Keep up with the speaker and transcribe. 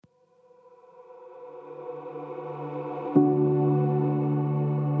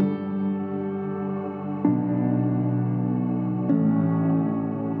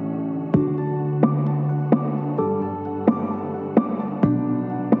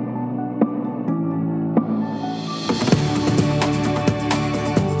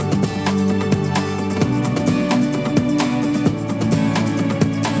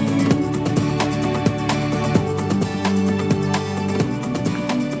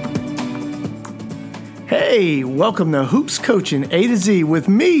Hey, welcome to Hoops Coaching A to Z with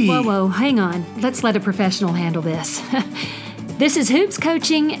me. Whoa, hang on. Let's let a professional handle this. This is Hoops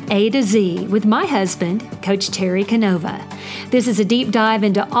Coaching A to Z with my husband, Coach Terry Canova. This is a deep dive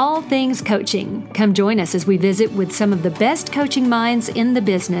into all things coaching. Come join us as we visit with some of the best coaching minds in the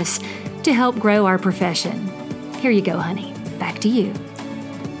business to help grow our profession. Here you go, honey. Back to you.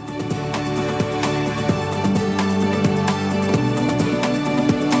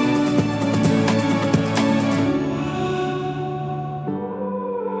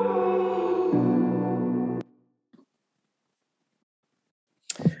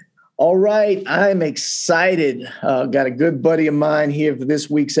 All right, I'm excited. Got a good buddy of mine here for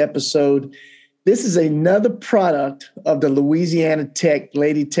this week's episode. This is another product of the Louisiana Tech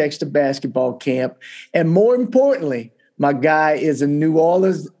Lady Techster basketball camp. And more importantly, my guy is a New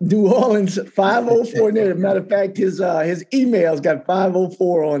Orleans 504 there. Matter of fact, his email's got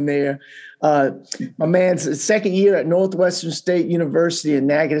 504 on there. My man's second year at Northwestern State University in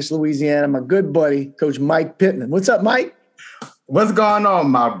Natchitoches, Louisiana. My good buddy, Coach Mike Pittman. What's up, Mike? What's going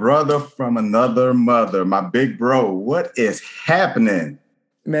on, my brother from another mother, my big bro? What is happening?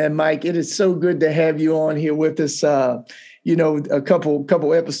 Man, Mike, it is so good to have you on here with us. A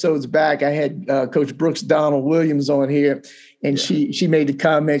couple episodes back, I had Coach Brooks Donald Williams on here, and she made the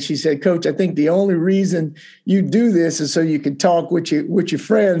comment. She said, "Coach, I think the only reason you do this is so you can talk with your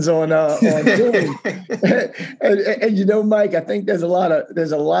friends on Zoom." and Mike, I think there's a lot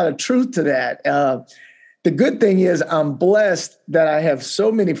of truth to that. The good thing is I'm blessed that I have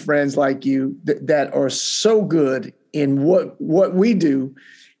so many friends like you that are so good in what we do.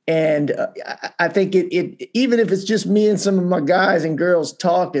 And I think it even if it's just me and some of my guys and girls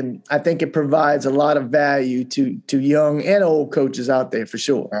talking, I think it provides a lot of value to young and old coaches out there for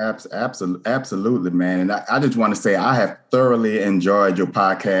sure. Absolutely, man. And I just want to say I have thoroughly enjoyed your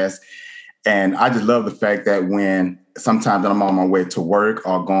podcast. And I just love the fact that when sometimes I'm on my way to work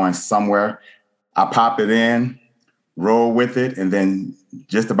or going somewhere, I pop it in, roll with it, and then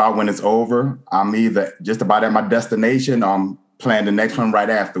just about when it's over, I'm either just about at my destination or I'm playing the next one right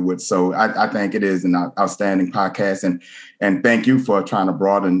afterwards. So I think it is an outstanding podcast. And thank you for trying to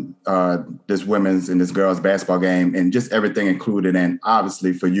broaden this women's and this girls' basketball game and just everything included. And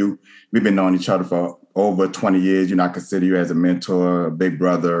obviously for you, we've been knowing each other for over 20 years. I consider you as a mentor, a big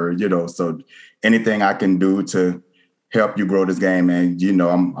brother, so anything I can do to help you grow this game, and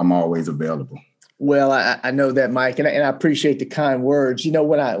I'm always available. Well, I know that, Mike, and I appreciate the kind words.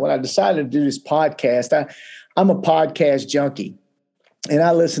 When I decided to do this podcast, I'm a podcast junkie, and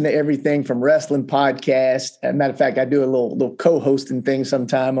I listen to everything from wrestling podcasts. As a matter of fact, I do a little co-hosting thing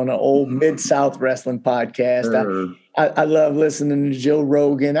sometime on an old Mid-South wrestling podcast. Sure. I love listening to Joe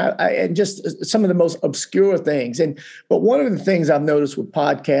Rogan and just some of the most obscure things. But one of the things I've noticed with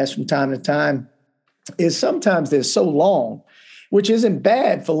podcasts from time to time is sometimes they're so long, which isn't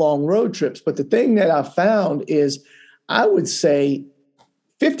bad for long road trips. But the thing that I found is I would say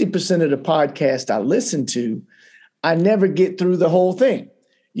 50% of the podcast I listen to, I never get through the whole thing.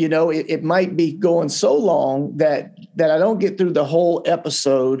 It might be going so long that I don't get through the whole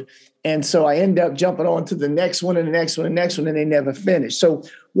episode. And so I end up jumping on to the next one and the next one and the next one, and they never finish. So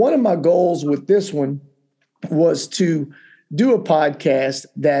one of my goals with this one was to do a podcast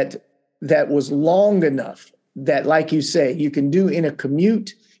that was long enough that, like you say, you can do in a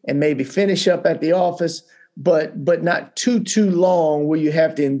commute and maybe finish up at the office, but not too long where you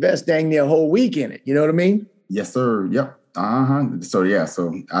have to invest dang near a whole week in it. You know what I mean? Yes, sir. Yep.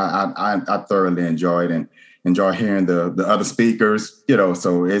 So I thoroughly enjoyed and enjoy hearing the other speakers.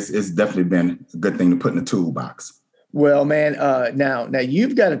 So it's definitely been a good thing to put in the toolbox. Well, man, now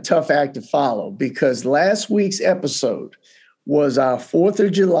you've got a tough act to follow, because last week's episode was our 4th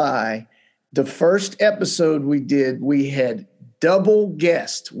of July. The first episode we did, we had double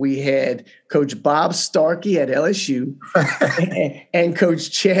guests. We had Coach Bob Starkey at LSU and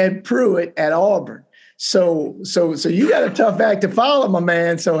Coach Chad Pruitt at Auburn. So you got a tough act to follow, my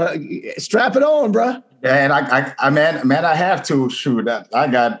man. So strap it on, bro. Yeah, and I have to. Shoot, I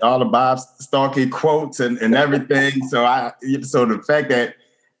got all the Bob Starkey quotes and everything. So the fact that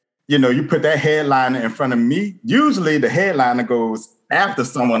you put that headliner in front of me. Usually the headliner goes after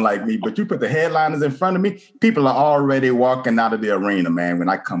someone like me, but you put the headliners in front of me, people are already walking out of the arena, man, when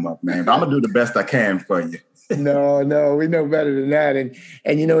I come up, man. But I'm going to do the best I can for you. No, we know better than that. And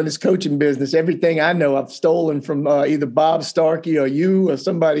in this coaching business, everything I know I've stolen from either Bob Starkey or you or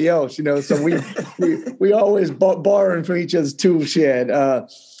somebody else, so we always borrowing from each other's tool shed. Well,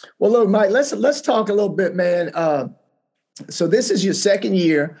 look, Mike, let's talk a little bit, man. So this is your second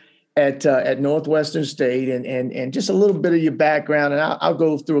year at Northwestern State, and just a little bit of your background, and I'll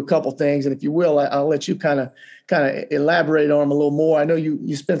go through a couple things, and if you will, I'll let you kind of elaborate on them a little more. I know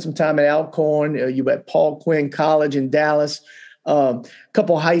you spent some time at Alcorn. You were at Paul Quinn College in Dallas, a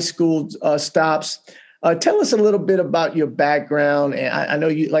couple high school stops. Tell us a little bit about your background. And I know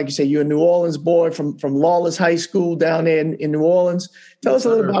you, like you say, you're a New Orleans boy from Lawless High School down there in New Orleans. Tell us a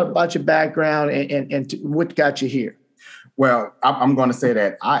little about your background and what got you here. Well, I'm going to say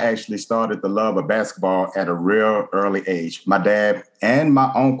that I actually started the love of basketball at a real early age. My dad and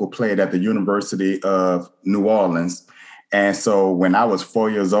my uncle played at the University of New Orleans. And so when I was 4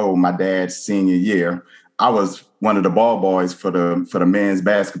 years old, my dad's senior year, I was one of the ball boys for the men's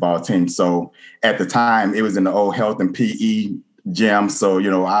basketball team. So at the time, it was in the old health and PE gym. So,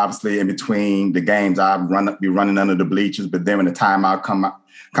 obviously in between the games, I'd be running under the bleachers. But then when the time I come out,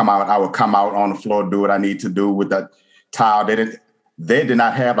 I would come out on the floor, do what I need to do with that towel. They did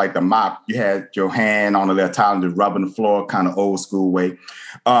not have like the mop. You had your hand on the little towel and just rubbing the floor, kind of old school way.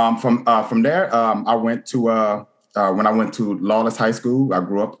 From there, I went to when I went to Lawless High School. I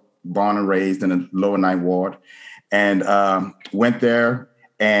grew up, born and raised in the Lower Ninth Ward, and went there.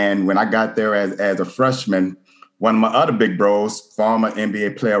 And when I got there as a freshman, one of my other big bros, former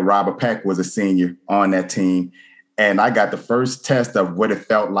NBA player Robert Pack, was a senior on that team. And I got the first test of what it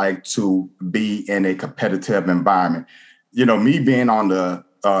felt like to be in a competitive environment. Me being on the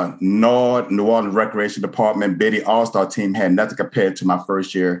New Orleans Recreation Department, Biddy All-Star team had nothing compared to my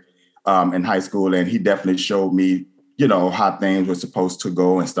first year in high school. And he definitely showed me, how things were supposed to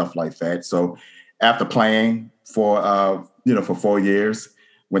go and stuff like that. So after playing for 4 years,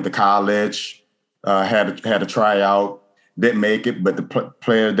 went to college, had a tryout, didn't make it, but the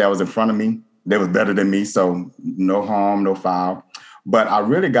player that was in front of me, they was better than me, so no harm, no foul. But I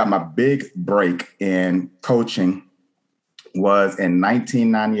really got my big break in coaching was in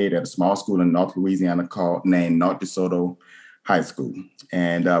 1998 at a small school in North Louisiana named North DeSoto High School.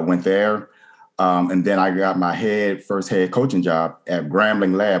 And went there. And then I got my first head coaching job at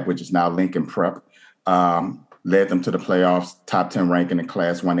Grambling Lab, which is now Lincoln Prep. Led them to the playoffs, top 10 ranking in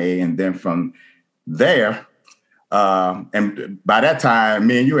Class 1A. And then from there, and by that time,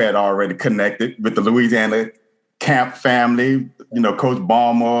 me and you had already connected with the Louisiana Camp family, Coach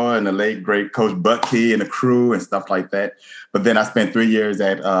Ballmore and the late, great Coach Buck Key and the crew and stuff like that. But then I spent 3 years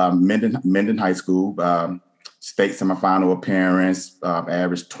at Minden High School, state semifinal appearance,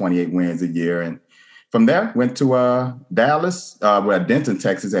 averaged 28 wins a year. And from there, went to Dallas, Denton,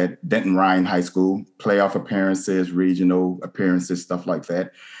 Texas, at Denton Ryan High School, playoff appearances, regional appearances, stuff like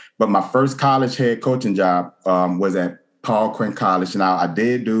that. But my first college head coaching job was at Paul Quinn College. Now, I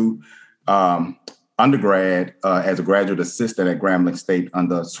did do undergrad as a graduate assistant at Grambling State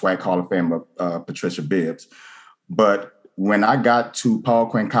under SWAC Hall of Famer Patricia Bibbs. But when I got to Paul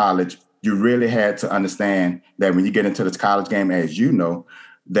Quinn College, you really had to understand that when you get into this college game, as you know,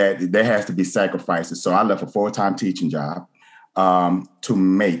 that there has to be sacrifices. So I left a full-time teaching job to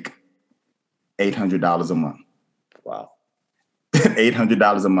make $800 a month. Wow.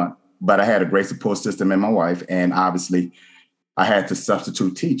 $800 a month. But I had a great support system in my wife. And obviously, I had to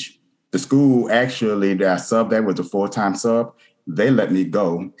substitute teach. The school actually that I subbed at was a full-time sub. They let me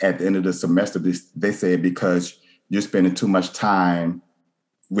go at the end of the semester. They said, because you're spending too much time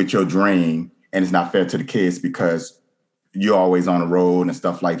with your dream and it's not fair to the kids because you're always on the road and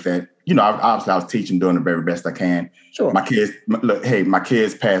stuff like that. Obviously I was teaching, doing the very best I can. Sure. My kids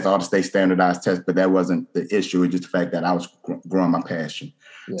passed all the state standardized tests, but that wasn't the issue. It's just the fact that I was growing my passion.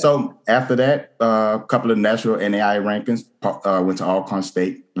 Yeah. So after that, a couple of national NAIA rankings, went to Alcorn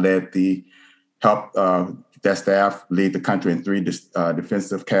State, helped that staff lead the country in 3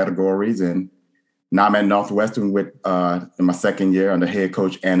 defensive categories. And now I'm at Northwestern in my second year under head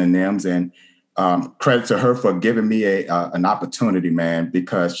coach Anna Nims. And credit to her for giving me an opportunity, man,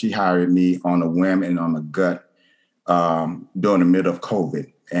 because she hired me on a whim and on a gut during the middle of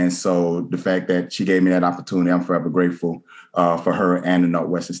COVID. And so the fact that she gave me that opportunity, I'm forever grateful for her and the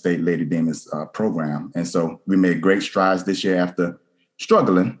Northwestern State Lady Demons program. And so we made great strides this year after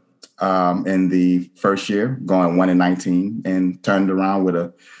struggling in the first year, going 1-19, and turned around with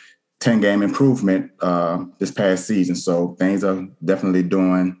a 10-game improvement this past season. So things are definitely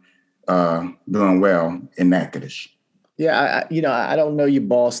doing well in Natchitoches. Yeah, I don't know your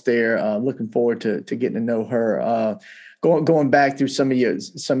boss there. Looking forward to getting to know her. Going back through some of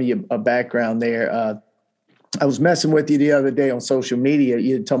your background there. I was messing with you the other day on social media.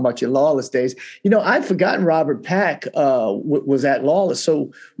 You were talking about your Lawless days. I'd forgotten Robert Pack was at Lawless.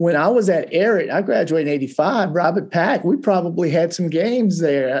 So when I was at Errett, I graduated in 85. Robert Pack, we probably had some games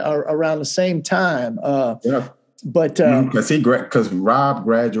there around the same time. Yeah. But because Rob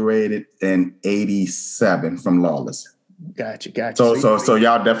graduated in '87 from Lawless. Gotcha. So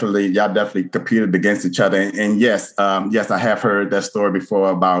y'all definitely competed against each other. And yes, I have heard that story before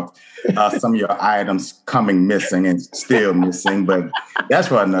about some of your items coming missing and still missing. But that's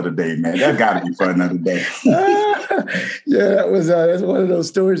for another day, man. That got to be for another day. Yeah, that's one of those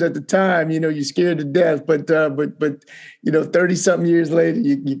stories at the time. You're scared to death, but 30 something years later,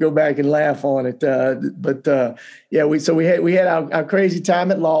 you go back and laugh on it. We had our crazy time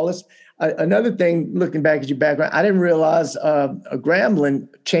at Lawless. Another thing, looking back at your background, I didn't realize Grambling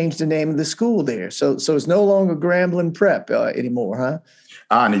changed the name of the school there. So it's no longer Grambling Prep anymore, huh?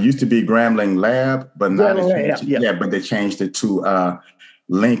 And it used to be Grambling Lab, but now but they changed it to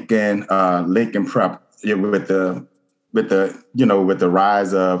Lincoln Prep with the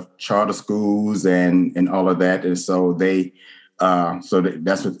rise of charter schools and all of that. And so that's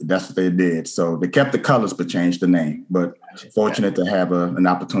what they did. So they kept the colors but changed the name. But fortunate to have an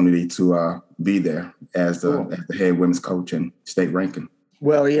opportunity to be there as the head women's coach and state ranking.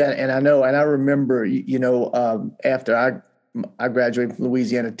 Well, yeah, and I remember, after I graduated from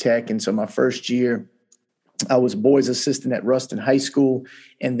Louisiana Tech, and so my first year, I was boys assistant at Ruston High School,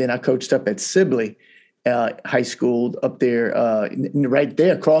 and then I coached up at Sibley High School up there, right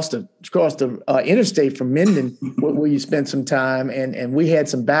there across the interstate from Minden, where you spent some time, and we had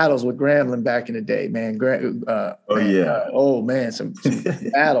some battles with Grambling back in the day, man. Some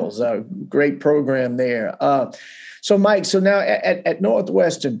battles. Great program there. So Mike, now at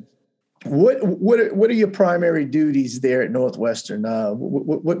Northwestern, what are your primary duties there at Northwestern?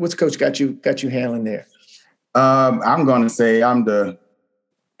 What's Coach got you handling there? I'm going to say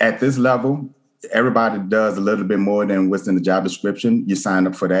at this level, everybody does a little bit more than what's in the job description. You sign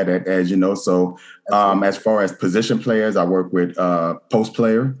up for that, as you know. So as far as position players, I work with post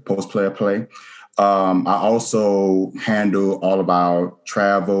player play. I also handle all of our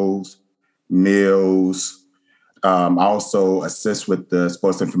travels, meals. I also assist with the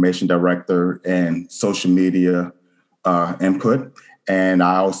sports information director and social media input. And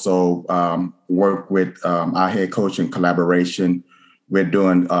I also work with our head coach in collaboration. We're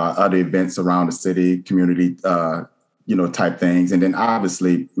doing other events around the city, community, type things. And then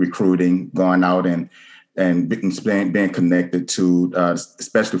obviously recruiting, going out and being connected to,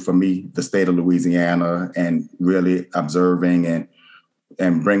 especially for me, the state of Louisiana, and really observing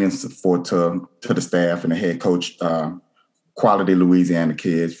and bringing support to the staff and the head coach, quality Louisiana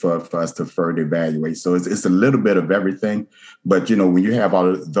kids for us to further evaluate. So it's a little bit of everything. But, when you have all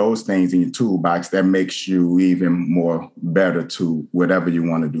of those things in your toolbox, that makes you even more better to whatever you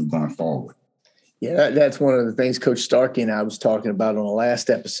want to do going forward. Yeah, that's one of the things Coach Starkey and I was talking about on the last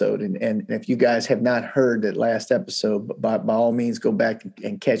episode. And if you guys have not heard that last episode, by all means, go back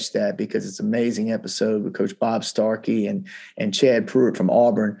and catch that, because it's an amazing episode with Coach Bob Starkey and Chad Pruitt from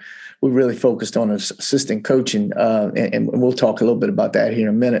Auburn. We really focused on assistant coaching, and we'll talk a little bit about that here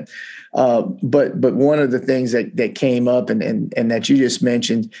in a minute. But one of the things that came up and that you just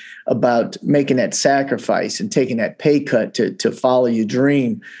mentioned about making that sacrifice and taking that pay cut to follow your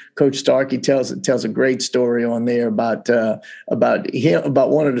dream. Coach Starkey tells a great story on there about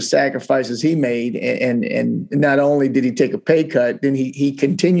one of the sacrifices he made, and not only did he take a pay cut, then he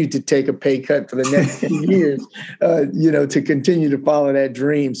continued to take a pay cut for the next few years, to continue to follow that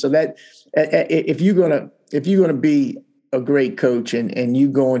dream. So that if you're gonna be a great coach and you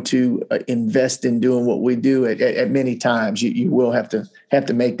going to invest in doing what we do at many times, you will have to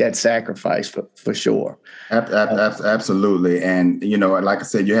make that sacrifice for sure. Absolutely. And, like I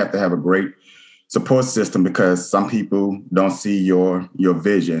said, you have to have a great support system, because some people don't see your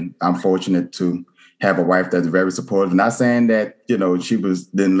vision. I'm fortunate to have a wife that's very supportive. Not saying that, she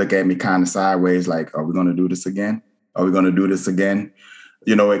didn't look at me kind of sideways, like, are we going to do this again? Are we going to do this again?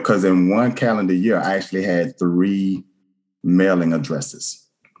 Because in one calendar year, I actually had 3 mailing addresses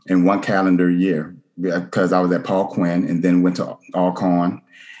in one calendar year, because I was at Paul Quinn and then went to Alcorn.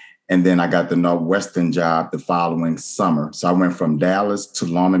 And then I got the Northwestern job the following summer. So I went from Dallas to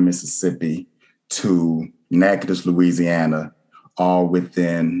Longman, Mississippi to Natchitoches, Louisiana, all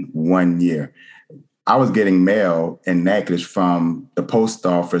within 1 year. I was getting mail in Natchitoches from the post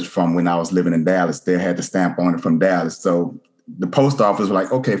office from when I was living in Dallas. They had the stamp on it from Dallas. So the post office was like,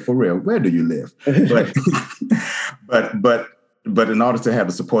 okay, for real, where do you live? But in order to have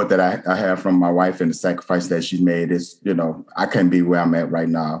the support that I have from my wife and the sacrifice that she's made, I can't be where I'm at right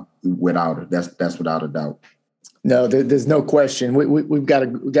now without her. That's without a doubt. No, there's no question. We've got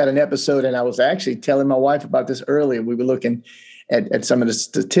an episode, and I was actually telling my wife about this earlier. We were looking at some of the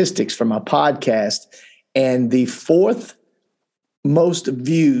statistics from our podcast, and the 4th most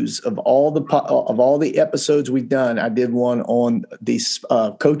views of all the episodes we've done. I did one on the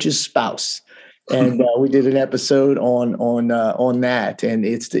coach's spouse, and we did an episode on that, and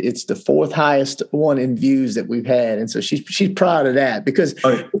it's the fourth highest one in views that we've had, and so she's proud of that because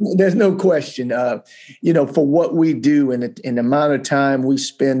there's no question, for what we do and the amount of time we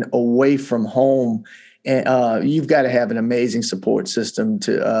spend away from home. And you've got to have an amazing support system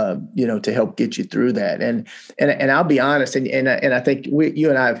to help get you through that. And I'll be honest, and I think you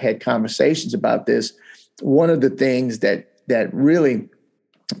and I have had conversations about this. One of the things that really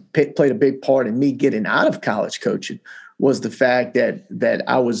played a big part in me getting out of college coaching was the fact that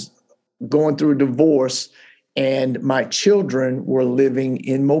I was going through a divorce, and my children were living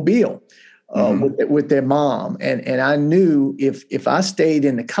in Mobile with their mom, and I knew if I stayed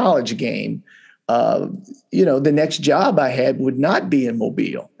in the college game, the next job I had would not be in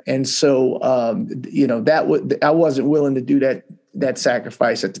Mobile. And so, I wasn't willing to do that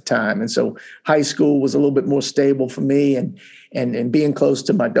sacrifice at the time. And so high school was a little bit more stable for me and being close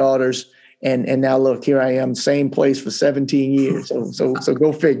to my daughters. And now look, here I am, same place for 17 years. So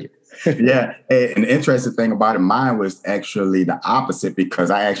go figure. Yeah. An interesting thing about it, mine was actually the opposite, because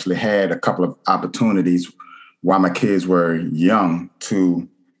I actually had a couple of opportunities while my kids were young to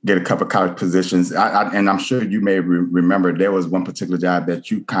get a couple of college positions. And I'm sure you may remember there was one particular job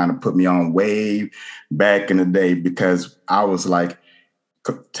that you kind of put me on way back in the day, because I was like,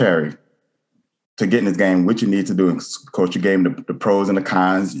 Terry, to get in this game, what you need to do, and Coach, you gave me the pros and the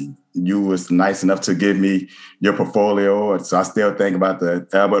cons. You was nice enough to give me your portfolio. So I still think about the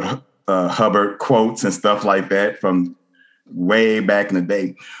Albert Hubbard quotes and stuff like that from way back in the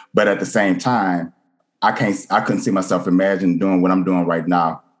day. But at the same time, I couldn't see myself imagine doing what I'm doing right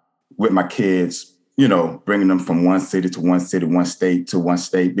now with my kids, bringing them from one city to one city, one state to one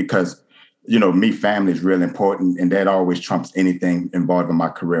state, because, me, family is really important, and that always trumps anything involved in my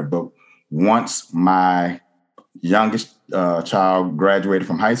career. But once my youngest child graduated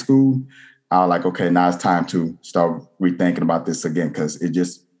from high school, I was like, okay, now it's time to start rethinking about this again, because it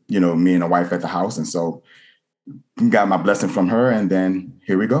just, me and the wife at the house. And so got my blessing from her, and then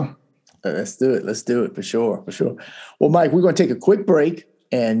here we go. Let's do it. Let's do it for sure. Well, Mike, we're going to take a quick break,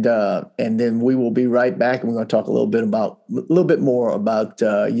 and then we will be right back, and we're going to talk a little bit more about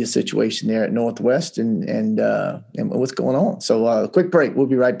your situation there at Northwest and what's going on. So, quick break. We'll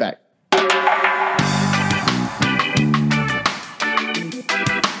be right back.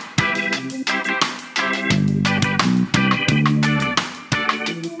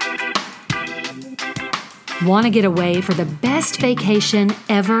 Want to get away for the best vacation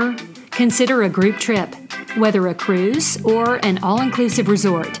ever? Consider a group trip, whether a cruise or an all-inclusive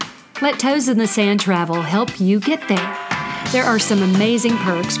resort. Let Toes in the Sand Travel help you get there. There are some amazing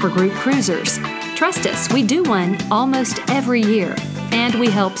perks for group cruisers. Trust us, we do one almost every year, and we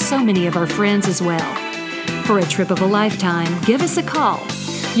help so many of our friends as well. For a trip of a lifetime, give us a call.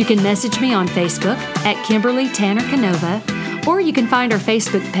 You can message me on Facebook at Kimberly Tanner Canova, or you can find our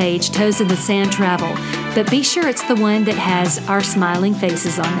Facebook page, Toes in the Sand Travel, but be sure it's the one that has our smiling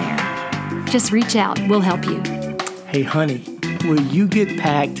faces on there. Just reach out. We'll help you. Hey, honey, will you get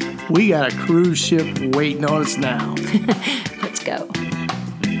packed? We got a cruise ship waiting on us now. Let's go.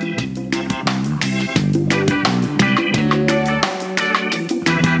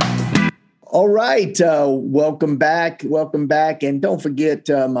 All right. Welcome back. And don't forget,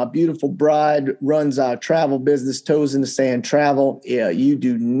 my beautiful bride runs our travel business, Toes in the Sand Travel. You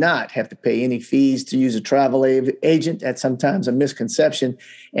do not have to pay any fees to use a travel agent. That's sometimes a misconception.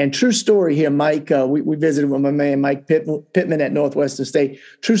 And true story here, Mike. We visited with my man, Mike Pittman at Northwestern State.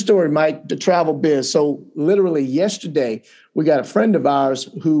 True story, Mike, the travel biz. So literally yesterday, we got a friend of ours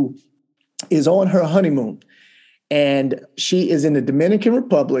who is on her honeymoon, and she is in the Dominican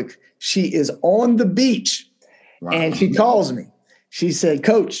Republic. She is on the beach. Wow. And she calls me. She said,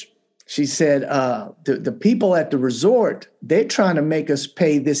 Coach, she said, the people at the resort, they're trying to make us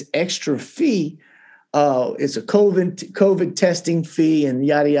pay this extra fee. It's a COVID testing fee and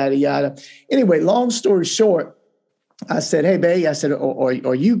yada, yada, yada. Anyway, long story short, I said, hey, babe, I said,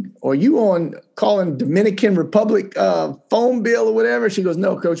 are you on calling Dominican Republic phone bill or whatever? She goes,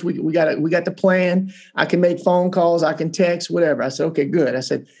 no, Coach, we got the plan. I can make phone calls. I can text, whatever. I said, okay, good. I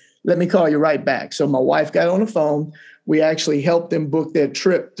said, let me call you right back. So my wife got on the phone. We actually helped them book their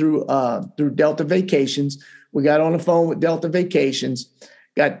trip through Delta Vacations. We got on the phone with Delta Vacations,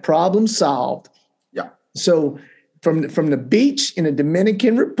 got problem solved. Yeah. So from the beach in the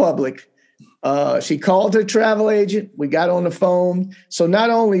Dominican Republic, she called her travel agent. We got on the phone. So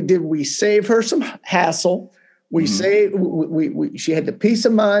not only did we save her some hassle, We saved. She had the peace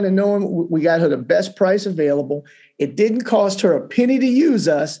of mind of knowing we got her the best price available. It didn't cost her a penny to use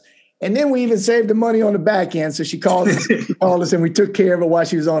us, and then we even saved the money on the back end. So she called us, and we took care of her while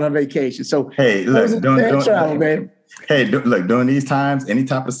she was on her vacation. So hey, look, man. Hey, look, during these times, any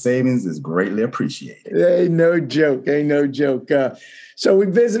type of savings is greatly appreciated. Ain't no joke. So we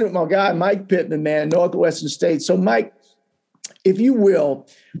visited my guy, Mike Pittman, man, Northwestern State. So, Mike, if you will,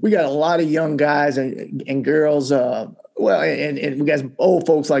 we got a lot of young guys and girls, and we got some old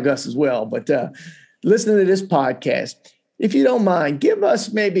folks like us as well. But listening to this podcast, if you don't mind, give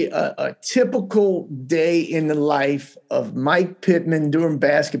us maybe a typical day in the life of Mike Pittman during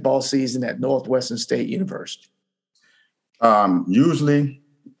basketball season at Northwestern State University. Usually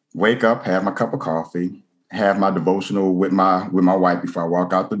wake up, have my cup of coffee, have my devotional with my wife before I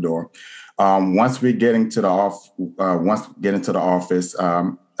walk out the door. Once we get into the office,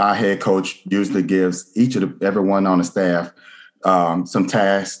 our head coach usually gives everyone on the staff some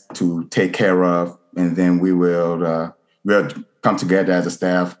tasks to take care of, and then we'll come together as a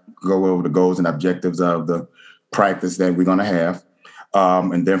staff, go over the goals and objectives of the practice that we're going to have,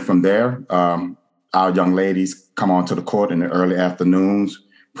 and then from there, our young ladies come onto the court in the early afternoons.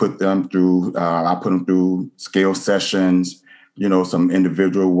 I put them through skill sessions, some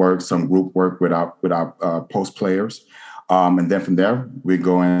individual work, some group work with our post players. And then from there, we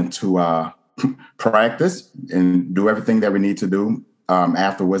go into practice and do everything that we need to do.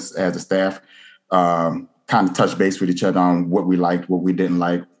 Afterwards, as a staff, kind of touch base with each other on what we liked, what we didn't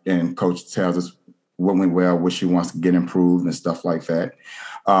like. And coach tells us what went well, what she wants to get improved and stuff like that.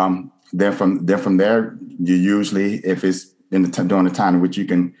 Then from there, you usually, if it's during the time in which you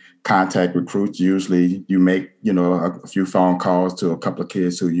can contact recruits, usually you make, a few phone calls to a couple of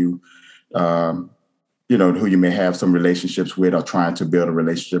kids who you may have some relationships with or trying to build a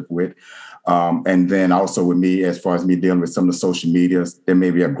relationship with. And then also with me, as far as me dealing with some of the social medias, there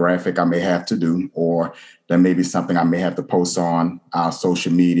may be a graphic I may have to do, or there may be something I may have to post on our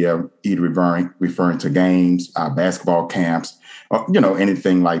social media, either referring to games, basketball camps, or,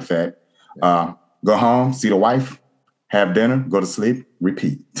 anything like that. Go home, see the wife, have dinner, go to sleep,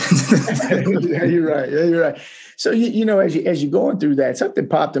 repeat. Yeah, you're right. So, as you're going through that, something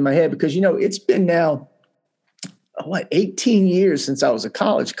popped in my head because, it's been now, 18 years since I was a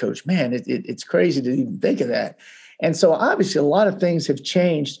college coach. Man, it's crazy to even think of that. And so obviously a lot of things have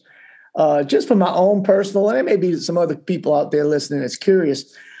changed just from my own personal, and there may be some other people out there listening that's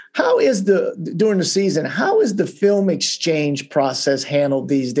curious. How is during the season, how is the film exchange process handled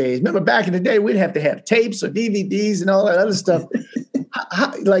these days? Remember back in the day, we'd have to have tapes or DVDs and all that other stuff.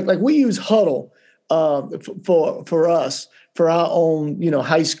 Like we use Huddle for us, for our own,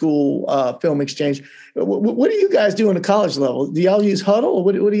 high school film exchange. What do you guys do on the college level? Do y'all use Huddle, or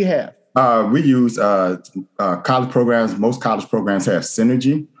what do you have? We use college programs. Most college programs have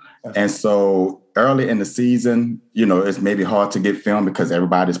Synergy. And so early in the season, it's maybe hard to get film because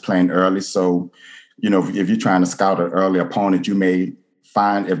everybody's playing early. So, if you're trying to scout an early opponent, you may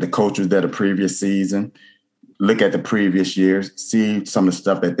find if the coach was there the previous season, look at the previous years, see some of the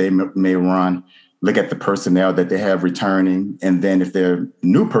stuff that they may run, look at the personnel that they have returning. And then if they're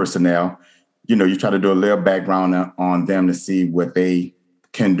new personnel, you try to do a little background on them to see what they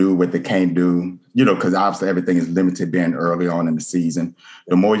can do, what they can't do, because obviously everything is limited being early on in the season.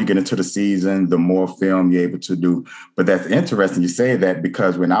 The more you get into the season, the more film you're able to do. But that's interesting you say that,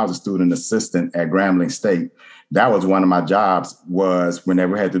 because when I was a student assistant at Grambling State, that was one of my jobs, was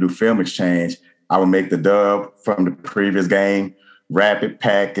whenever we had to do film exchange, I would make the dub from the previous game, wrap it,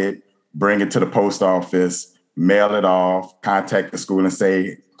 pack it, bring it to the post office, mail it off, contact the school and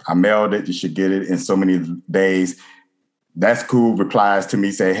say, I mailed it, you should get it in so many days. That's cool. Replies to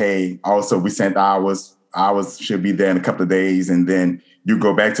me, say, hey, also we sent ours should be there in a couple of days. And then you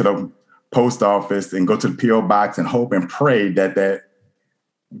go back to the post office and go to the P.O. box and hope and pray that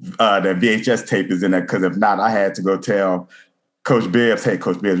VHS tape is in there. Because if not, I had to go tell Coach Bibbs, hey,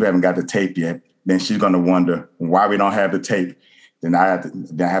 Coach Bibbs, we haven't got the tape yet. Then she's going to wonder why we don't have the tape. Then I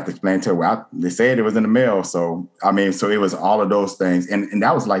have to explain to her, well, they said it was in the mail. So, so it was all of those things. And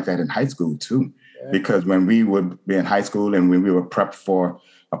that was like that in high school too. Because when we would be in high school and when we were prepped for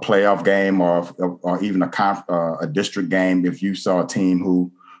a playoff game or even a district game, if you saw a team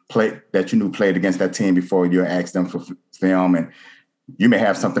who played against that team before, you asked them for film, and you may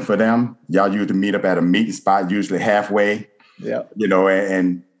have something for them. Y'all usually meet up at a meeting spot, usually halfway. Yeah.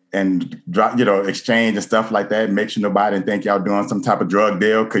 And drop, exchange and stuff like that. Make sure nobody didn't think y'all doing some type of drug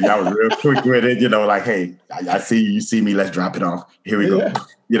deal, because y'all was real quick with it. Like, hey, I see you see me, let's drop it off. Here we go.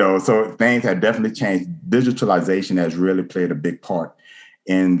 So things have definitely changed. Digitalization has really played a big part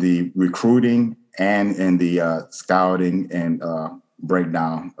in the recruiting and in the scouting and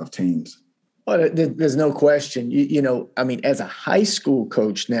breakdown of teams. Well, there's no question. I mean, as a high school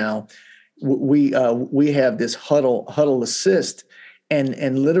coach now, we have this huddle assist,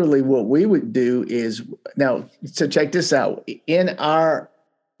 and literally what we would do is now. So check this out. In our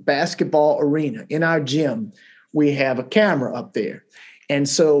basketball arena, in our gym, we have a camera up there, and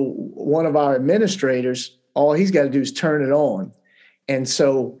so one of our administrators, all he's got to do is turn it on, and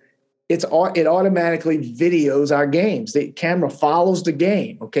so it automatically videos our games. The camera follows the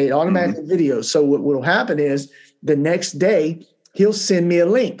game. Okay. It automatically videos. So what will happen is the next day he'll send me a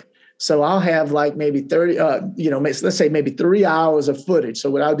link. So I'll have like maybe 30, let's say maybe 3 hours of footage. So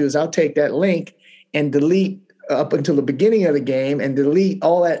what I'll do is I'll take that link and delete up until the beginning of the game and delete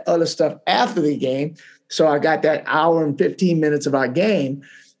all that other stuff after the game. So I got that hour and 15 minutes of our game.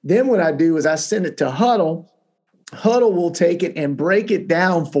 Then what I do is I send it to Huddle. Huddle will take it and break it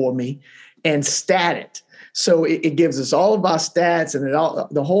down for me and stat it. So it gives us all of our stats and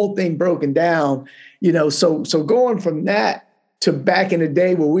the whole thing broken down, so going from that to back in the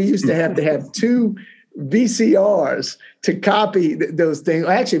day where we used to have 2 VCRs to copy those things.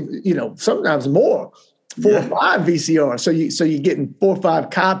 Actually, sometimes more, 4 or 5 VCRs. So you're getting 4 or 5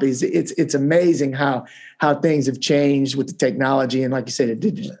 copies. It's amazing how things have changed with the technology. And like you said,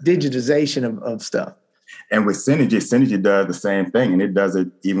 the digitization of stuff. And with Synergy does the same thing, and it does it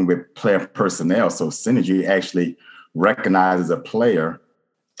even with player personnel. So Synergy actually recognizes a player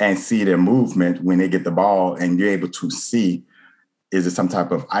and see their movement when they get the ball, and you're able to see, is it some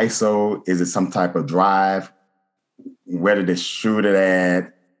type of ISO? Is it some type of drive? Where did they shoot it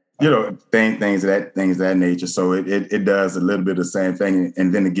at? Things of that nature. So it does a little bit of the same thing,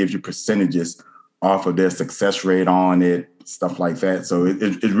 and then it gives you percentages off of their success rate on it, stuff like that. So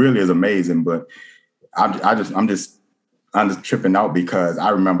it really is amazing, but I'm just tripping out because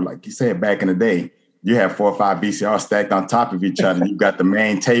I remember, like you said, back in the day, you have 4 or 5 VCRs stacked on top of each other. You got the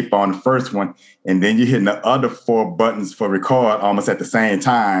main tape on the first one, and then you're hitting the other 4 buttons for record almost at the same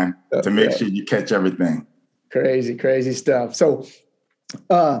time to make sure you catch everything. Crazy stuff. So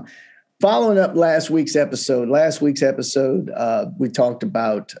following up last week's episode, we talked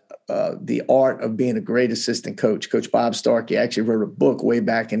about the art of being a great assistant coach. Coach Bob Starkey actually wrote a book way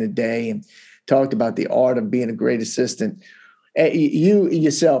back in the day and talked about the art of being a great assistant. You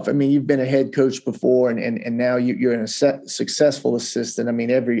yourself, I mean, you've been a head coach before, and now you're a successful assistant. I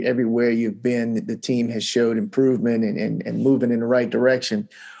mean, everywhere you've been, the team has showed improvement and moving in the right direction.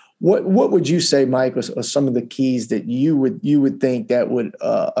 What would you say, Mike, are some of the keys that you would think that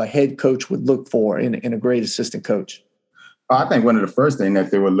a head coach would look for in a great assistant coach? I think one of the first things that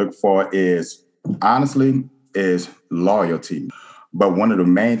they would look for is loyalty. But one of the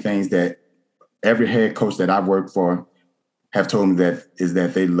main things that every head coach that I've worked for have told me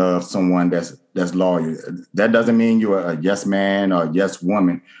that they love someone that's loyal. That doesn't mean you're a yes man or a yes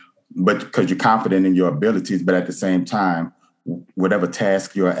woman, but because you're confident in your abilities. But at the same time, whatever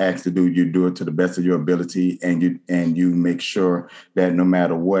task you're asked to do, you do it to the best of your ability, and you make sure that no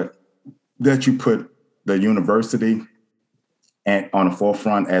matter what, that you put the university and on the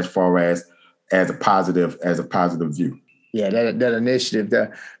forefront as far as a positive view. Yeah, that initiative.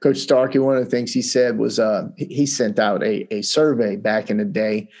 Coach Starkey, one of the things he said was he sent out a survey back in the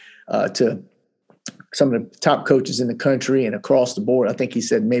day to some of the top coaches in the country and across the board. I think he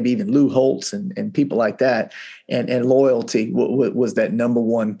said maybe even Lou Holtz and people like that. And loyalty was that number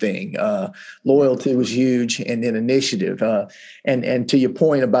one thing. Loyalty was huge, and then initiative. And to your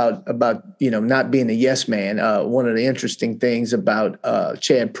point about not being a yes man, one of the interesting things about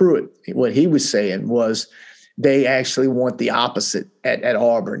Chad Pruitt, what he was saying was, they actually want the opposite at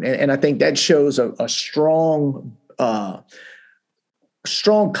Auburn. And I think that shows a strong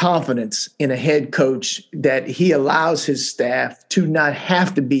confidence in a head coach that he allows his staff to not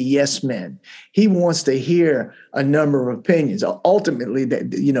have to be yes men. He wants to hear a number of opinions. Ultimately,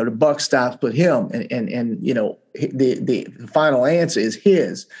 the buck stops with him, and the final answer is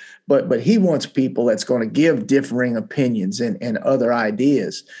his. But he wants people that's going to give differing opinions and other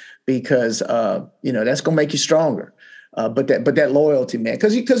ideas, because that's going to make you stronger. But that loyalty, man,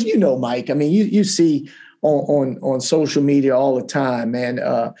 because Mike, I mean, you see on social media all the time, man.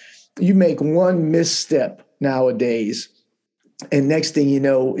 You make one misstep nowadays, and next thing you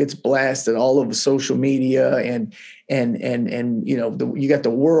know, it's blasted all over social media, and you got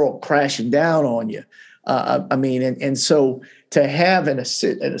the world crashing down on you. And so to have an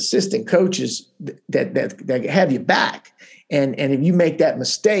assistant coaches that have your back. And if you make that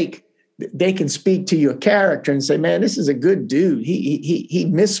mistake, they can speak to your character and say, man, this is a good dude. He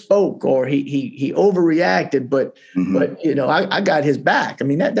misspoke or he overreacted, but I got his back. I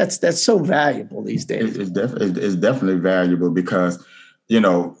mean, that's so valuable these days. It's definitely valuable because,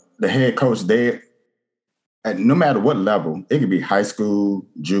 the head coach, no matter what level, it could be high school,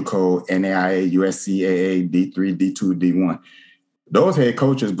 JUCO, NAIA, USCAA, D3, D2, D1. Those head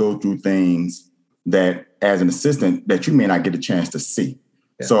coaches go through things that as an assistant that you may not get a chance to see.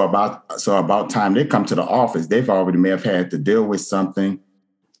 Yeah. So about time they come to the office, they've already may have had to deal with something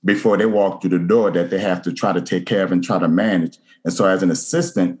before they walk through the door that they have to try to take care of and try to manage. And so as an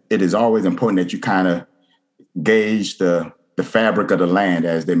assistant, it is always important that you kind of gauge the fabric of the land,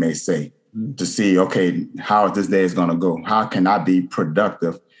 as they may say, to see, okay, how this day is going to go? How can I be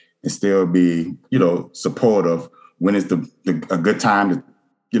productive and still be, supportive? When is a good time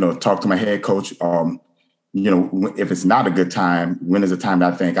to, talk to my head coach? If it's not a good time, when is the time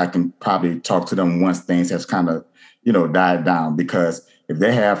that I think I can probably talk to them once things have kind of, died down? Because if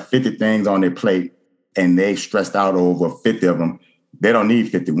they have 50 things on their plate and they stressed out over 50 of them, they don't need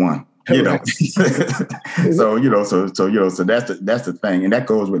 51. So that's the thing. And that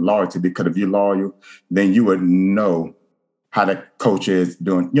goes with loyalty, because if you're loyal, then you would know how the coach is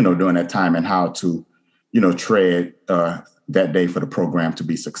doing, during that time and how to, tread that day for the program to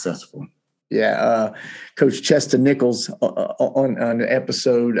be successful. Yeah. Coach Chester Nichols on an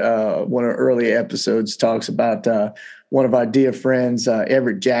episode, one of the early episodes, talks about one of our dear friends,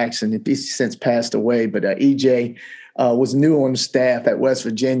 Everett Jackson. He's since passed away, but EJ was new on the staff at West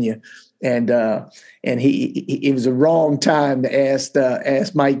Virginia. And it was a wrong time to ask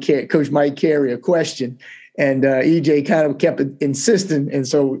Coach Mike Carey a question. And EJ kind of kept insisting. And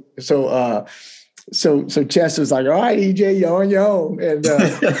so Chester was like, all right, EJ, you're on your own. And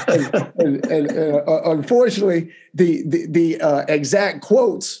unfortunately, the exact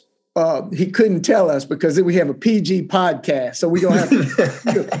quotes he couldn't tell us because we have a PG podcast. So we're gonna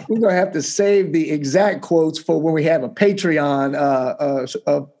have to save the exact quotes for when we have a Patreon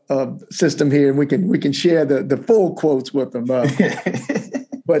system here, and we can share the full quotes with them.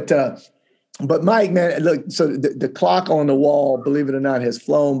 But Mike, man, look, so the clock on the wall, believe it or not, has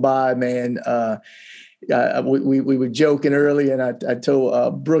flown by, man. We were joking earlier, and I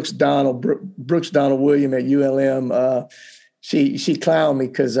told Brooks Donald William at ULM. She clowned me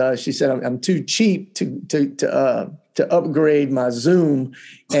because she said I'm too cheap to upgrade my Zoom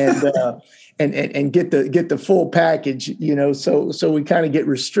and get the full package, So we kind of get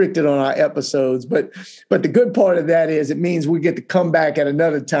restricted on our episodes, but the good part of that is it means we get to come back at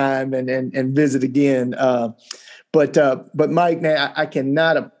another time and visit again. But Mike, man, I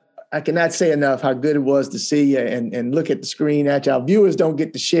cannot say enough how good it was to see you and look at the screen at you. Our viewers don't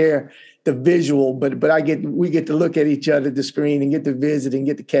get to share the visual, but we get to look at each other at the screen and get to visit and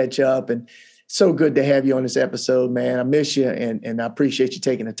get to catch up. And so good to have you on this episode, man. I miss you and I appreciate you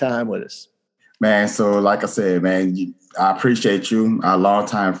taking the time with us. Man, so like I said, man, I appreciate you, our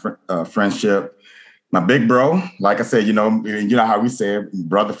longtime friendship. My big bro, like I said, you know how we say it,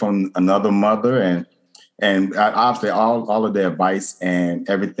 brother from another mother, and obviously all of the advice and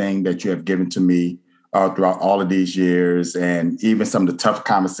everything that you have given to me throughout all of these years, and even some of the tough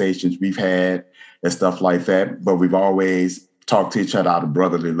conversations we've had and stuff like that. But we've always talked to each other out of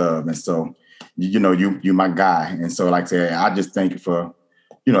brotherly love, and so you my guy. And so, like I said, I just thank you for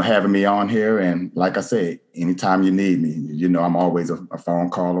having me on here. And like I said, anytime you need me, I'm always a phone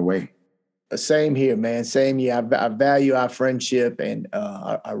call away. Same here, man. Same here. I value our friendship, and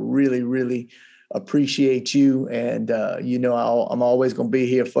I really, really appreciate you. And I'm always going to be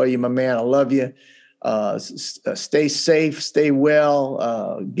here for you, my man. I love you. Stay safe, stay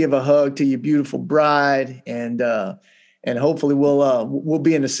well. Give a hug to your beautiful bride, and hopefully we'll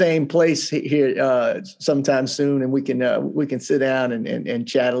be in the same place here sometime soon, and we can sit down and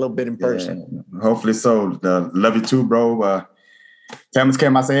chat a little bit in person. Yeah, hopefully so. Love you too, bro. Tell Miss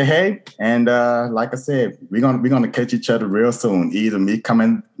Kim I say hey, and like I said, we're gonna catch each other real soon. Either me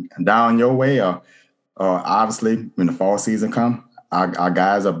coming down your way, or obviously when the fall season come, our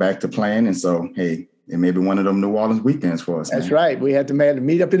guys are back to playing, and so hey, it may be one of them New Orleans weekends for us. That's man. Right. We have to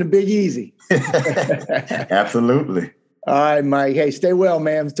meet up in the Big Easy. Absolutely. All right, Mike. Hey, stay well,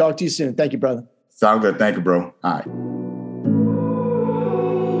 man. Talk to you soon. Thank you, brother. Sound good. Thank you, bro. All right.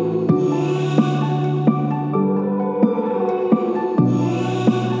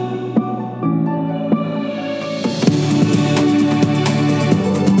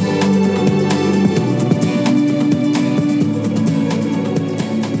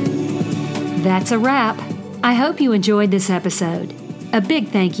 That's a wrap. I hope you enjoyed this episode. A big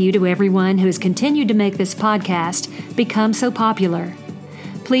thank you to everyone who has continued to make this podcast become so popular.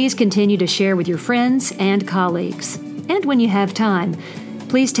 Please continue to share with your friends and colleagues. And when you have time,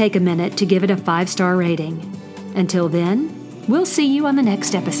 please take a minute to give it a 5-star rating. Until then, we'll see you on the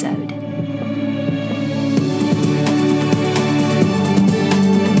next episode.